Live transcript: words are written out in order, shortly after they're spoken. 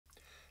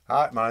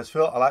Hi, my name's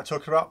Phil. I like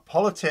talking about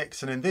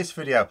politics, and in this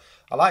video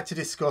I like to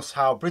discuss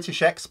how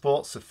British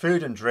exports of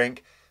food and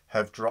drink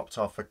have dropped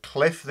off a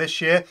cliff this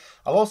year.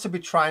 I'll also be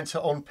trying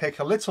to unpick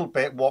a little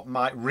bit what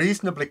might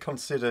reasonably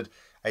considered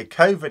a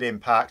COVID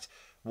impact,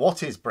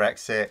 what is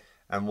Brexit,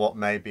 and what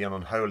may be an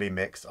unholy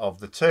mix of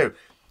the two.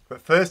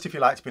 But first, if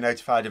you'd like to be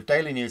notified of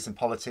daily news and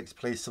politics,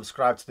 please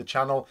subscribe to the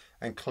channel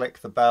and click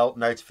the bell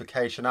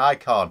notification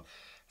icon.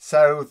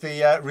 So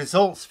the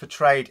results for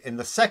trade in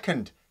the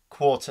second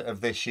quarter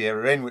of this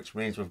year are in, which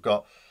means we've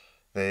got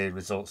the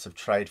results of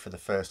trade for the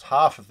first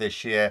half of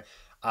this year,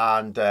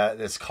 and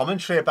there's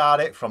commentary about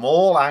it from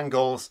all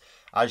angles,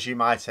 as you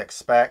might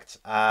expect.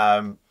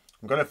 I'm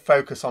going to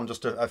focus on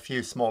just a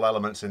few small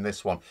elements in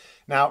this one.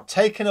 Now,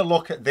 taking a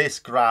look at this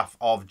graph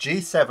of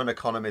G7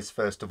 economies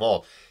first of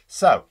all.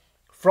 So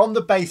from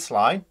the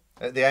baseline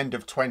at the end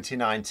of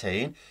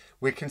 2019,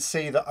 we can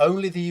see that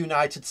only the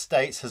United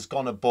States has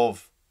gone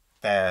above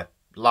their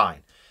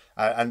line.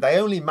 And they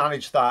only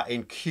managed that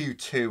in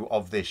Q2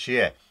 of this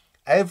year.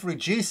 Every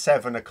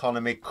G7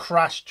 economy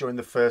crashed during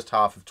the first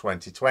half of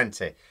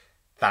 2020.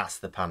 That's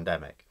the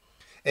pandemic.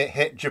 It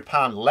hit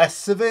Japan less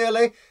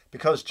severely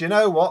because, do you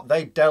know what?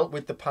 They dealt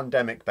with the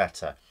pandemic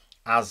better,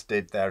 as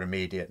did their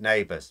immediate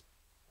neighbours.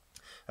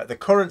 At the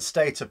current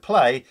state of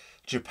play,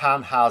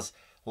 Japan has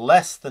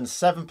less than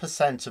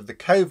 7% of the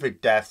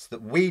COVID deaths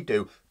that we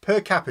do per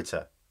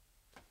capita,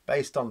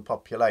 based on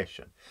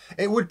population.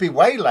 It would be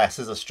way less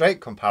as a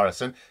straight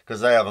comparison because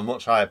they have a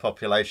much higher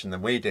population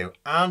than we do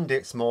and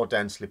it's more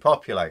densely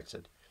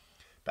populated.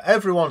 But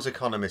everyone's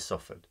economy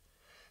suffered.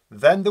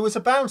 Then there was a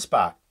bounce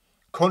back.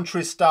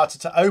 Countries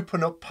started to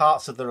open up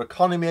parts of their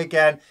economy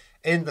again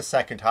in the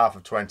second half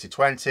of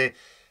 2020.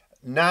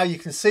 Now you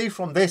can see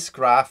from this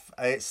graph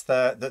it's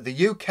that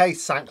the UK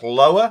sank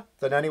lower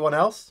than anyone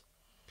else.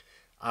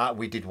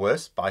 We did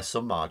worse by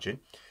some margin.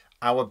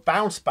 Our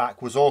bounce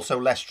back was also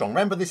less strong.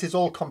 Remember, this is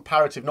all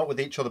comparative, not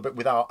with each other, but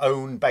with our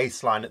own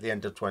baseline at the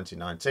end of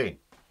 2019.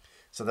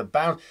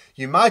 So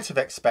you might have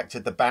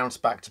expected the bounce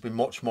back to be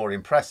much more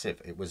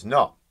impressive. It was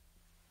not.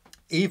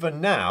 Even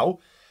now,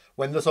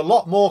 when there's a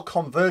lot more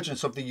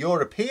convergence of the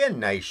European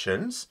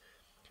nations,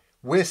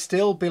 we're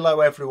still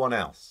below everyone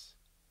else.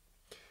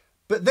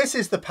 But this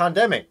is the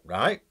pandemic,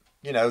 right?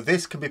 You know,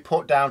 this can be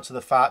put down to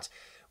the fact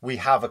we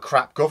have a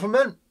crap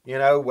government. You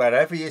know,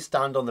 wherever you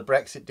stand on the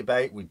Brexit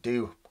debate, we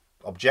do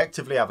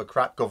objectively have a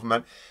crap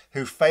government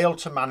who failed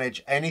to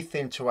manage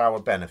anything to our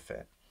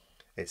benefit.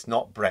 It's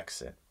not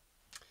Brexit.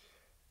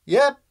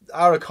 Yeah,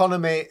 our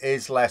economy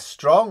is less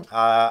strong.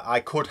 I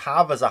could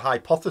have as a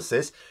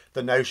hypothesis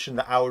the notion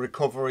that our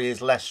recovery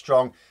is less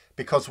strong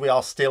because we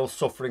are still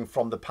suffering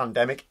from the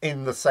pandemic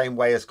in the same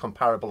way as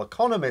comparable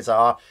economies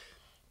are,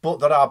 but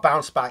that our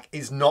bounce back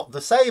is not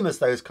the same as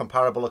those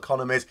comparable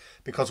economies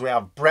because we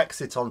have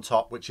Brexit on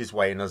top, which is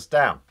weighing us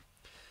down.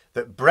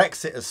 That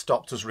Brexit has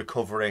stopped us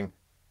recovering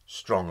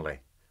strongly,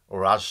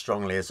 or as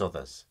strongly as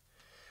others.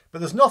 But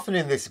there's nothing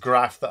in this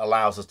graph that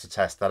allows us to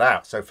test that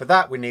out. So for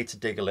that, we need to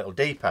dig a little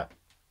deeper.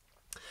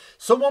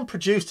 Someone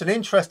produced an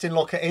interesting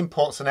look at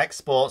imports and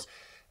exports,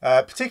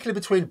 particularly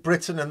between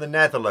Britain and the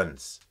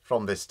Netherlands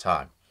from this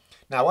time.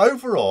 Now,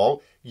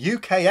 overall,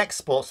 UK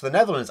exports to the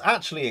Netherlands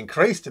actually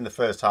increased in the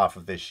first half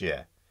of this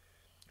year,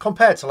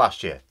 compared to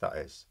last year, that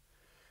is.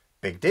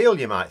 Big deal,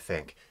 you might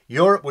think.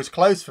 Europe was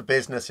closed for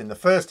business in the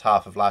first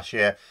half of last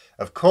year.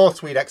 Of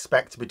course, we'd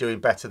expect to be doing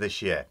better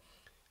this year.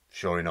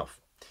 Sure enough.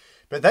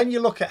 But then you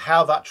look at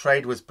how that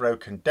trade was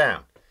broken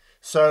down.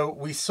 So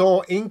we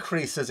saw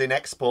increases in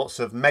exports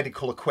of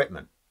medical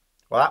equipment.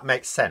 Well, that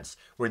makes sense.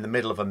 We're in the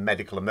middle of a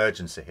medical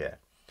emergency here.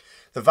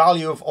 The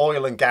value of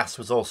oil and gas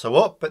was also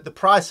up, but the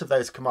price of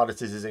those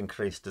commodities has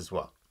increased as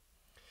well.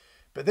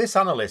 But this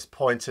analyst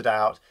pointed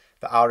out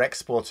that our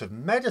export of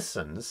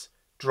medicines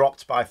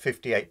dropped by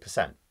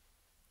 58%.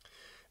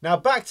 Now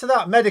back to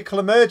that medical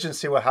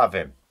emergency we're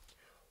having.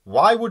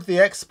 Why would the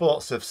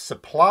exports of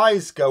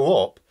supplies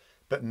go up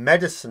but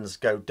medicines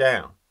go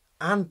down?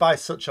 And by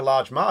such a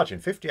large margin,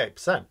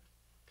 58%.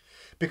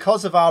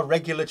 Because of our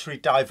regulatory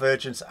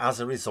divergence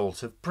as a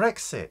result of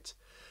Brexit.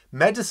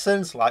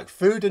 Medicines like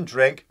food and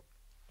drink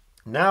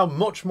now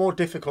much more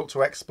difficult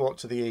to export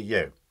to the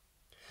EU.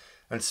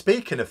 And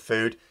speaking of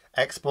food,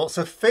 exports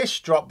of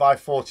fish dropped by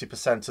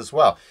 40% as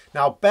well.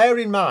 Now bear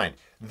in mind,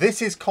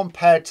 this is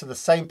compared to the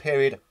same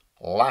period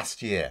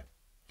last year,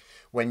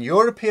 when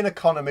European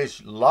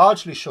economies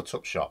largely shut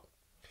up shop,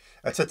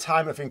 at a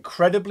time of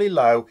incredibly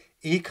low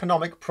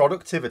economic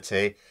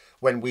productivity,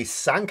 when we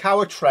sank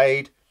our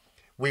trade,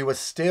 we were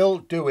still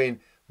doing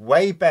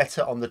way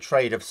better on the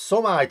trade of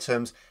some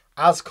items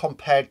as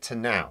compared to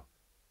now,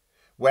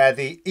 where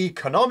the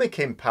economic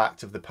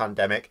impact of the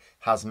pandemic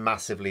has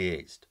massively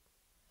eased.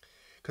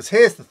 Because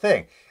here's the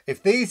thing,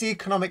 if these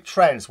economic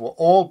trends were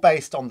all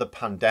based on the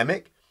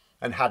pandemic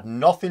and had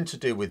nothing to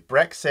do with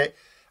Brexit,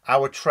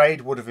 our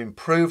trade would have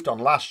improved on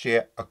last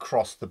year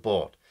across the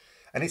board.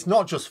 And it's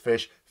not just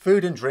fish,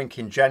 food and drink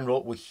in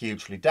general were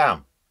hugely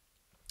down.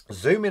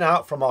 Zooming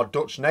out from our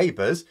Dutch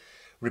neighbours,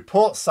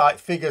 Reports cite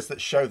figures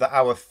that show that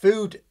our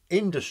food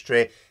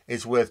industry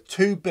is worth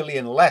 £2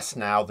 billion less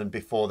now than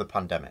before the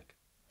pandemic.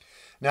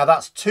 Now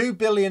that's £2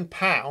 billion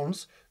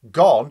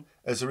gone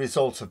as a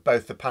result of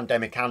both the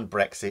pandemic and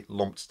Brexit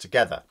lumped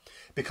together,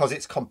 because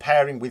it's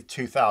comparing with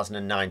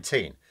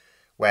 2019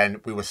 when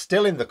we were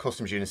still in the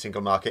customs union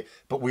single market,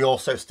 but we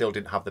also still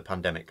didn't have the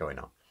pandemic going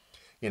on.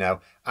 You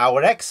know,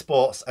 our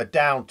exports are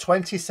down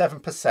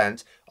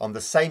 27% on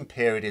the same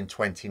period in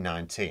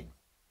 2019.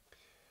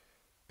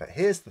 But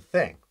here's the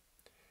thing,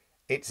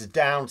 it's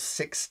down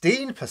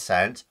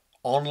 16%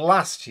 on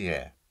last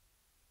year.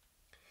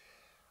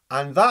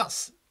 And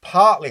that's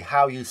partly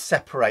how you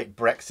separate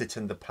Brexit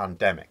and the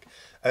pandemic.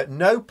 At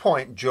no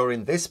point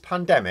during this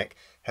pandemic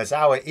has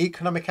our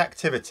economic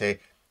activity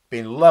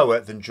been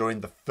lower than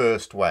during the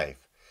first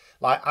wave.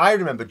 Like, I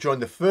remember during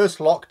the first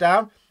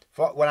lockdown,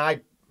 when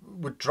I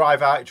would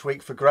drive out each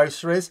week for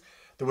groceries,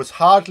 there was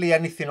hardly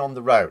anything on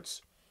the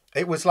roads.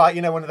 It was like,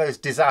 you know, one of those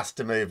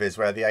disaster movies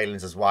where the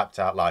aliens has wiped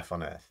out life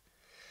on Earth.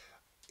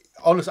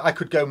 Honestly, I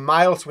could go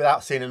miles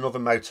without seeing another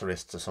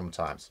motorist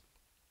sometimes.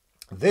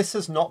 This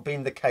has not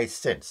been the case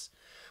since.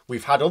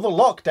 We've had other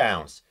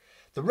lockdowns.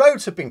 The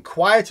roads have been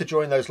quieter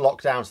during those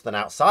lockdowns than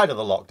outside of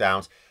the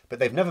lockdowns, but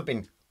they've never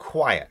been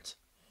quiet.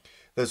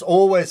 There's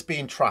always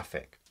been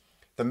traffic.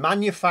 The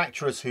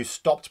manufacturers who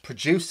stopped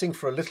producing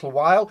for a little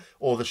while,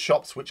 or the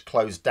shops which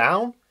closed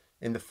down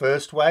in the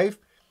first wave,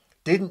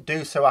 didn't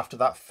do so after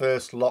that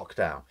first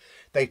lockdown.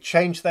 They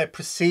changed their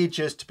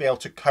procedures to be able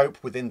to cope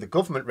within the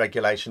government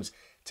regulations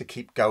to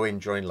keep going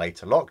during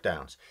later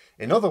lockdowns.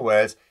 In other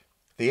words,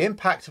 the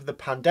impact of the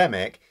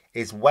pandemic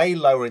is way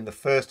lower in the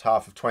first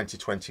half of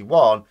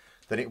 2021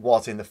 than it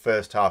was in the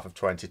first half of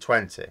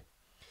 2020.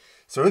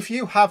 So if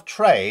you have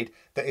trade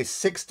that is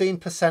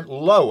 16%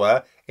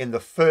 lower in the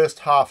first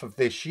half of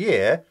this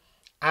year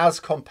as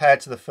compared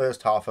to the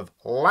first half of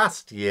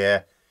last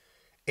year,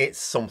 it's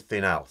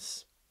something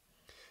else.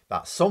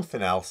 That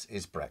something else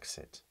is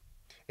Brexit.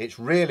 It's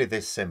really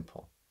this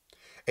simple.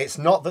 It's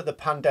not that the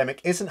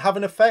pandemic isn't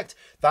having an effect.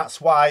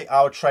 That's why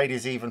our trade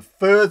is even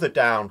further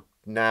down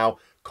now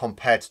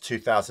compared to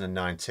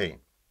 2019.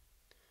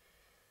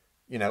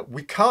 You know,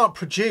 we can't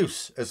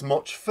produce as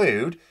much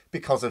food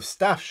because of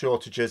staff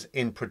shortages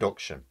in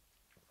production.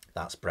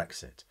 That's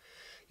Brexit.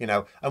 You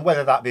know, and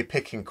whether that be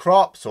picking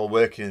crops or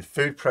working in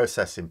food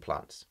processing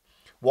plants.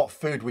 What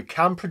food we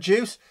can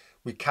produce,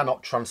 we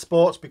cannot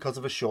transport because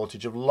of a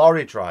shortage of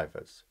lorry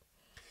drivers.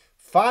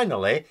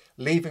 Finally,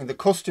 leaving the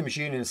customs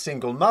union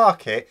single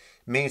market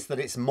means that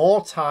it's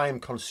more time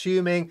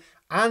consuming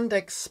and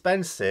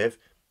expensive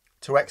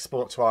to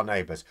export to our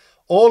neighbours,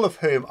 all of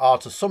whom are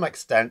to some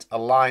extent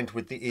aligned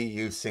with the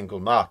EU single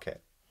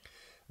market.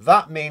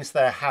 That means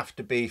there have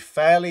to be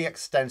fairly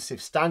extensive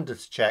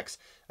standards checks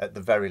at the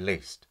very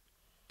least.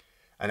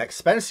 An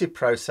expensive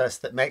process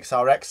that makes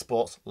our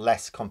exports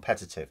less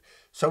competitive,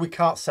 so we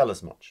can't sell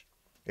as much.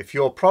 If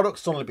your product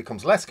suddenly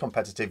becomes less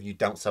competitive, you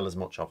don't sell as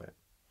much of it.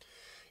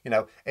 You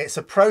know, it's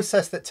a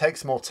process that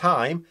takes more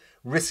time,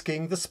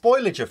 risking the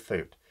spoilage of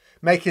food,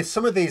 making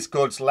some of these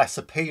goods less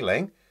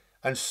appealing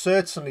and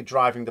certainly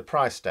driving the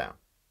price down.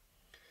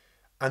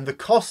 And the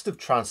cost of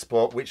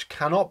transport, which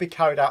cannot be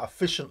carried out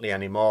efficiently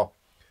anymore,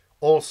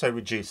 also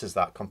reduces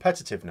that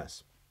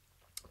competitiveness.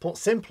 Put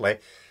simply,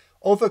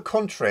 other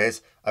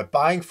countries are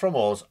buying from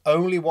us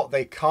only what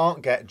they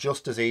can't get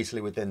just as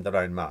easily within their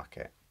own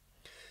market.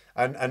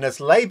 And as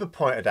Labour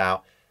pointed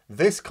out,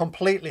 this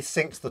completely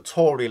sinks the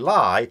Tory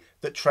lie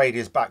that trade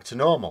is back to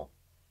normal.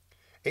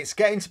 It's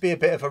getting to be a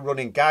bit of a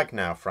running gag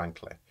now,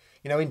 frankly.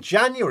 You know, in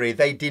January,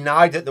 they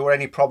denied that there were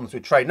any problems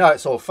with trade. No,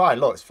 it's all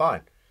fine. Look, it's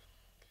fine.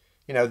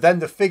 You know, then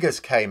the figures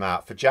came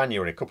out for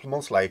January, a couple of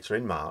months later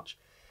in March.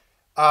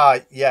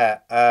 But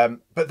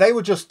they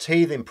were just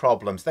teething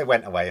problems. They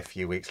went away a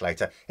few weeks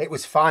later. It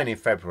was fine in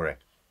February.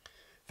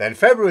 Then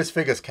February's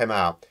figures came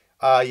out.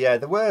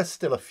 There were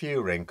still a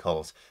few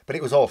wrinkles, but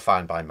it was all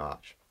fine by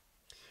March.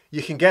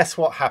 You can guess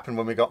what happened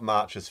when we got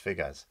March's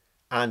figures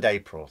and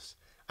April's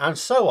and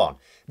so on.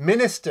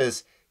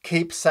 Ministers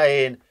keep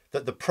saying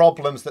that the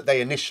problems that they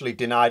initially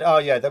denied,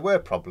 there were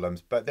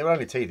problems, but they were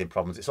only teething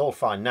problems. It's all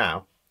fine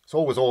now. It's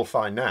always all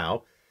fine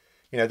now.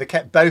 You know, they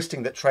kept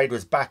boasting that trade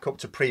was back up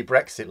to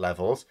pre-Brexit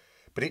levels,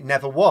 but it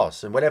never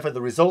was. And whenever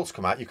the results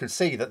come out, you can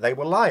see that they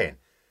were lying.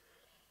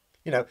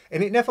 You know,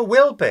 and it never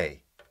will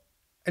be.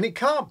 And it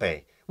can't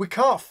be. We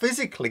can't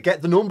physically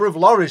get the number of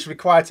lorries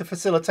required to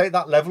facilitate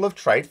that level of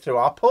trade through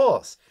our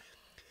ports.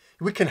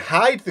 We can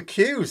hide the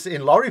queues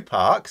in lorry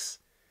parks.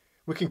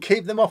 We can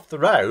keep them off the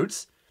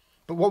roads.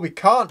 But what we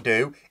can't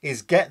do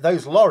is get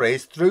those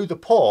lorries through the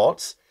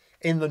ports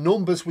in the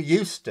numbers we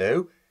used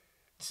to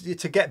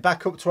get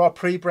back up to our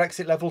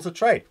pre-Brexit levels of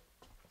trade.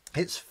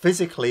 It's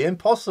physically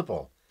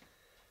impossible.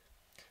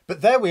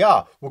 But there we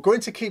are. We're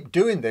going to keep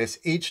doing this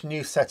each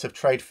new set of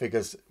trade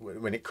figures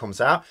when it comes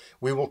out.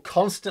 We will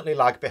constantly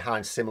lag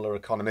behind similar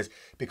economies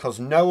because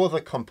no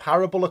other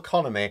comparable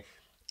economy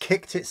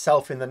kicked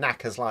itself in the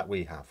knackers like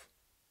we have.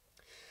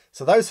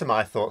 So those are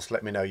my thoughts.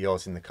 Let me know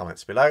yours in the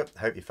comments below. I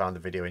hope you found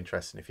the video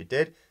interesting. If you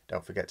did,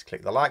 don't forget to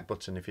click the like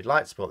button. If you'd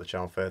like to support the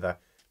channel further,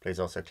 please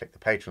also click the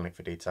Patreon link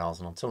for details.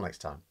 And until next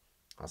time,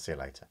 I'll see you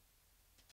later.